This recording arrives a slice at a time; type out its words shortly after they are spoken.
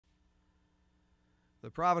The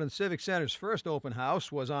Providence Civic Center's first open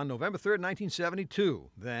house was on November 3rd, 1972.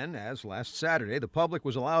 Then, as last Saturday, the public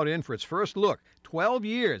was allowed in for its first look, 12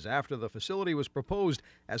 years after the facility was proposed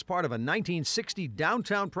as part of a 1960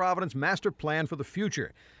 downtown Providence master plan for the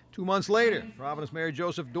future. 2 months later, Providence Mayor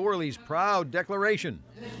Joseph Dorley's proud declaration.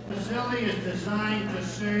 This facility is designed to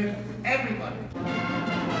serve everybody.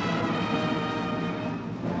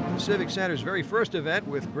 The Civic Center's very first event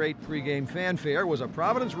with great pregame fanfare was a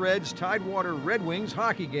Providence Reds Tidewater Red Wings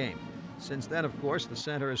hockey game. Since then, of course, the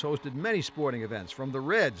center has hosted many sporting events, from the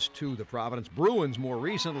Reds to the Providence Bruins more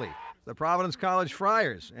recently, the Providence College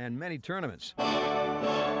Friars, and many tournaments.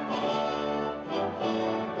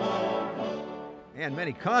 And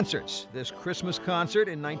many concerts. This Christmas concert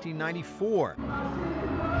in 1994.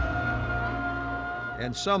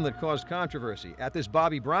 And some that caused controversy. At this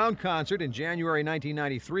Bobby Brown concert in January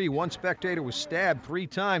 1993, one spectator was stabbed 3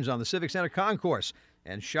 times on the Civic Center concourse,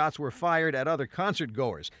 and shots were fired at other concert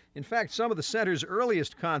goers. In fact, some of the center's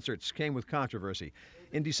earliest concerts came with controversy.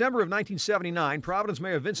 In December of 1979, Providence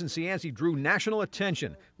Mayor Vincent Cianci drew national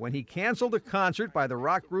attention when he canceled a concert by the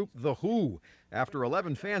rock group The Who after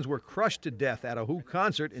 11 fans were crushed to death at a Who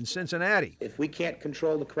concert in Cincinnati. If we can't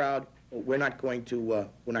control the crowd, we're not going to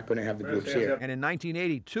have the groups here. And in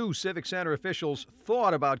 1982, Civic Center officials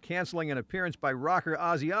thought about canceling an appearance by rocker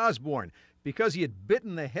Ozzy Osbourne because he had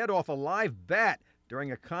bitten the head off a live bat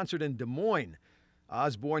during a concert in Des Moines.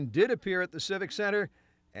 Osbourne did appear at the Civic Center,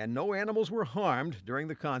 and no animals were harmed during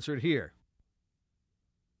the concert here.